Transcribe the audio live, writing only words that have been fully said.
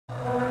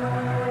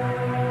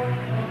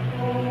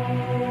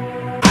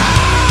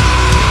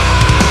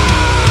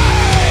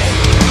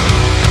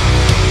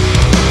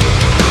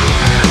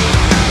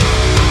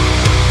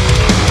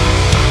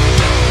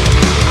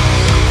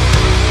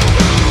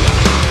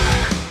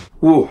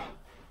Whew.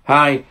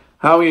 Hi,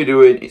 how are you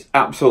doing? It's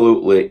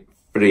absolutely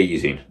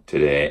freezing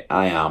today.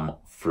 I am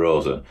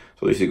frozen.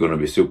 So this is going to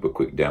be a super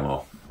quick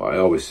demo. I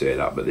always say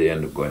that, but they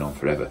end up going on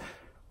forever.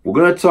 We're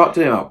going to talk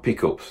today about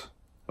pickups.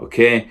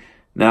 Okay?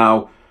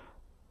 Now,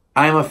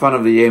 I'm a fan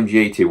of the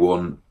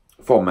AMG81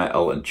 for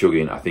metal and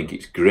chugging. I think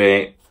it's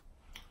great.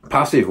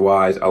 Passive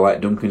wise, I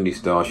like Duncan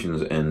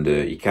Distortions, and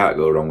you can't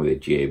go wrong with a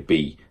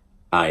JB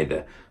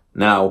either.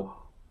 Now,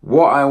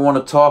 what I want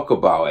to talk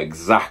about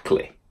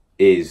exactly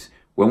is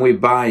when we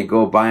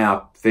go buy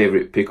our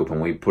favourite pickup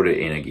and we put it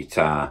in a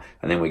guitar,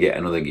 and then we get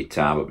another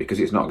guitar, but because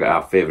it's not got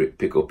our favourite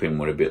pickup in,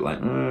 we're a bit like,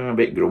 a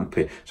bit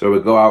grumpy. So we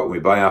go out and we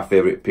buy our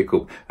favourite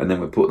pickup, and then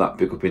we put that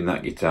pickup in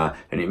that guitar,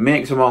 and it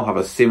makes them all have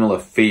a similar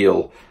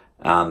feel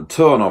and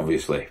tone,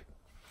 obviously.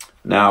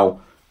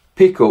 Now,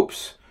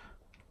 pickups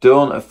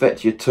don't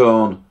affect your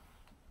tone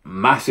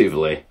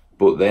massively,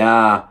 but they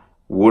are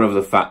one of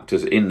the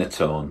factors in the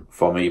tone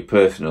for me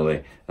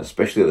personally,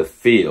 especially the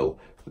feel,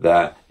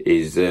 that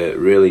is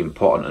really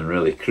important and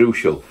really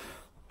crucial.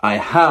 I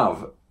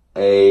have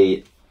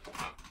a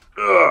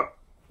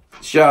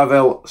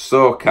CHARVEL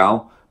So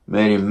Cal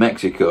made in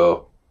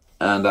Mexico,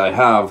 and I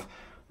have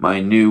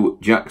my new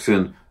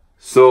JACKSON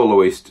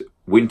Soloist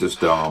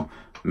WINTERSTORM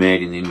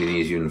made in the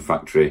Indonesian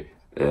factory.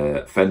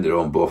 Fender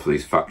own both of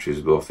these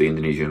factories, both the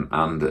Indonesian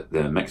and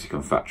the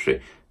Mexican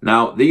factory.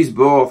 Now, these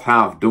both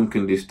have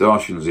Duncan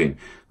Distortions in.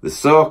 The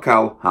So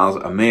Cal has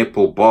a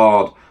maple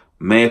board,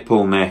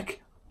 maple neck,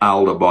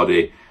 alder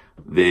body.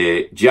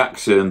 The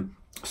JACKSON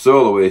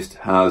Soloist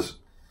has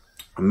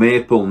a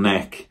maple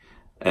neck,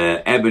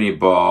 ebony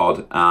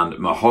board and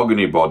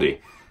mahogany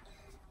body.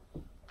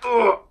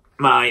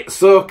 My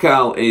So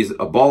Cal is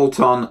a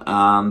bolt-on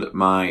and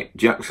my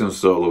JACKSON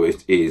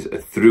Soloist is a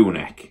through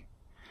neck.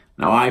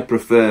 Now, I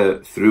prefer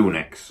through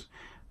necks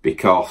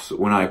because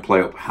when I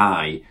play up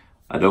high,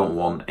 I don't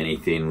want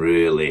anything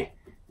really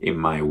in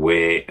my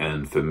way,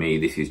 and for me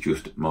this is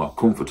just more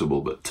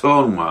comfortable. But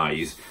tone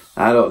wise,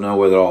 I don't know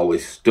whether all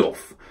this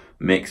stuff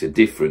makes a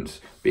difference,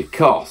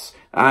 because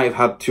I've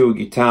had two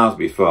guitars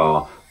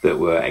before that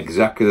were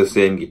exactly the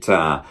same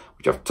guitar,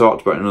 which I've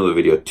talked about in another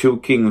video.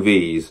 Two King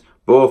V's,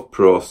 both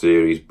Pro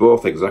Series,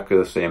 both exactly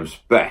the same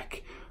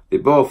spec. They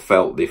both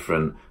felt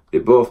different, they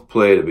both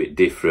played a bit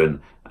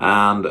different,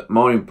 and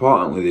more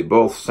importantly, they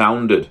both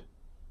sounded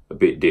a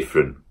bit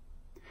different.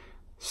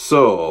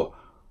 So,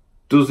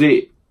 does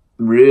it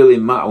really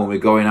matter when we're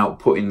going out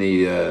putting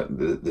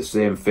the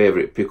same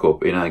favourite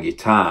pickup in our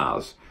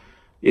guitars?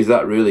 Is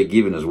that really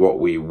giving us what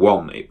we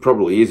want? It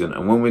probably isn't.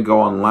 And when we go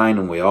online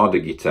and we order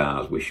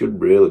guitars, we should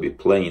really be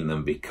playing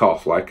them,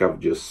 because, like I've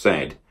just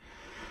said,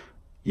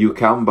 you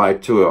can buy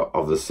two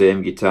of the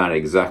same guitar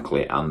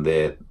exactly, and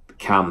they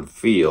can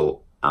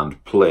feel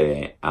and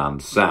play and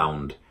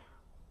sound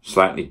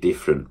slightly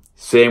different.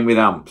 Same with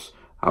amps.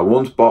 I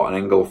once bought an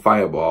Engel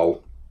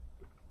Fireball,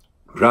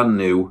 brand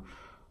new.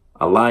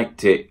 I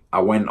liked it, I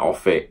went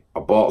off it, I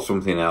bought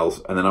something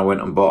else, and then I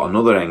went and bought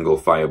another Engel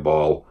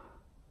Fireball.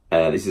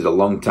 This is a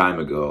long time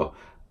ago,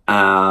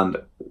 and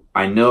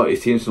I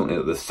noticed instantly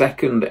that the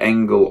second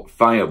Engel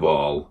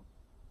Fireball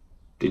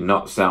did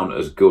not sound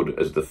as good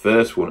as the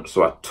first one.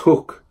 So I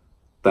took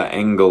that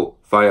Engel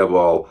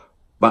Fireball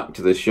back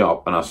to the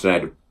shop and I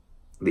said,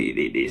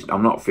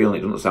 I'm not feeling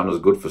it, doesn't sound as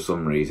good for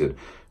some reason.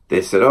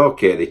 They said,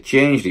 okay, they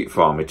changed it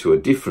for me to a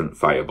different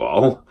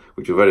Fireball,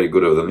 which were very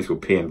good of them. This was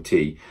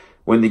PMT.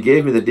 When they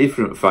gave me the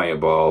different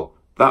Fireball,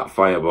 that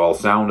Fireball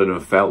sounded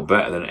and felt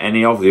better than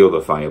any of the other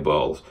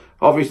Fireballs.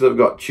 Obviously, they've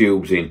got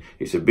tubes in.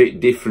 It's a bit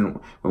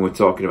different when we're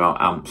talking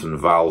about amps and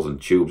valves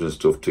and tubes and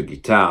stuff to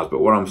guitars.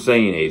 But what I'm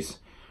saying is,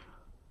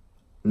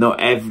 not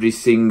every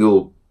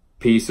single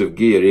piece of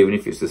gear, even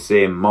if it's the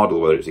same model,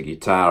 whether it's a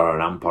guitar or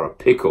an amp or a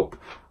pickup,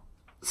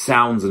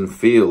 sounds and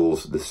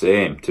feels the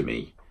same to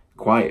me.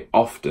 Quite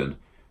often,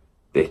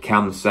 they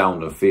can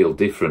sound and feel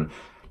different.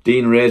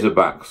 Dean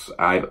Razorbacks,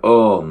 I've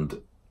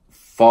owned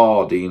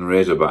 4 Dean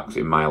Razorbacks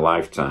in my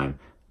lifetime,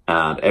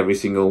 and every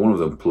single one of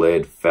them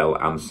played, felt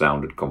and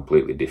sounded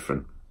completely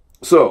different.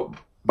 So,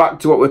 back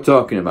to what we're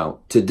talking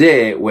about.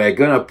 Today, we're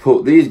going to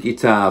put these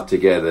guitars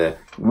together,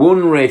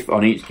 one riff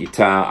on each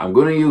guitar. I'm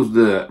going to use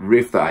the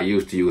riff that I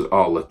used to use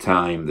all the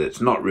time,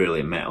 that's not really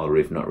a metal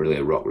riff, not really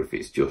a rock riff,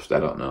 it's just, I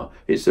don't know,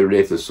 it's a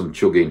riff, there's some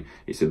chugging,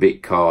 it's a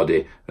bit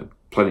chordy,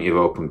 plenty of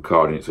open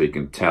chord in it so you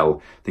can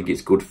tell. I think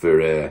it's good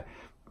for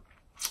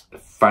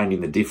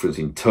finding the difference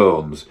in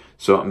tones.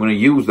 So I'm going to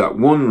use that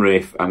one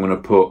riff, I'm going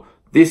to put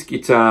this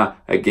guitar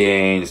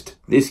against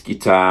this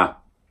guitar,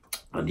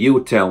 and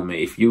you tell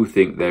me if you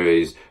think there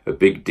is a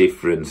big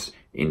difference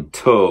in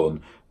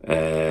tone.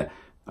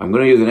 I'm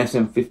going to use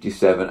an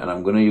SM57, and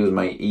I'm going to use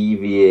my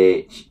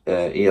EVH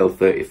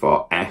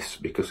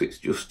EL34S, because it's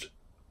just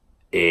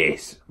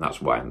ace.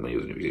 That's why I'm going to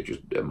use it, because it's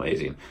just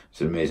amazing.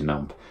 It's an amazing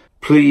amp.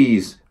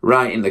 Please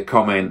write in the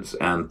comments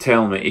and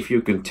tell me if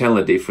you can tell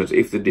the difference,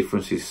 if the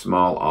difference is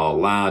small or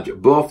large.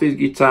 Both these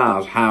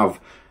guitars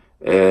have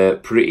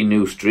pretty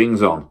new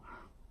strings on.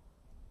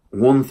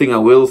 One thing I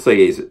will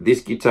say is this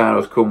guitar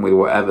has come with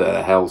whatever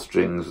the hell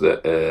strings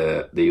that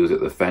they use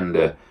at the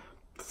Fender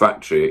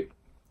factory,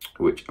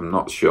 which I'm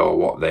not sure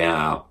what they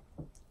are,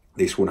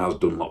 this one has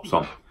Dunlops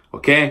on.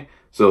 Okay,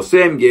 so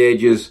same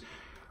gauges,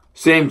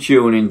 same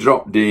tuning,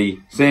 drop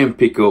D, same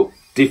pickup,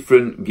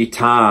 different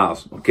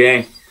guitars.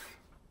 Okay,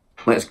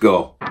 let's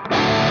go.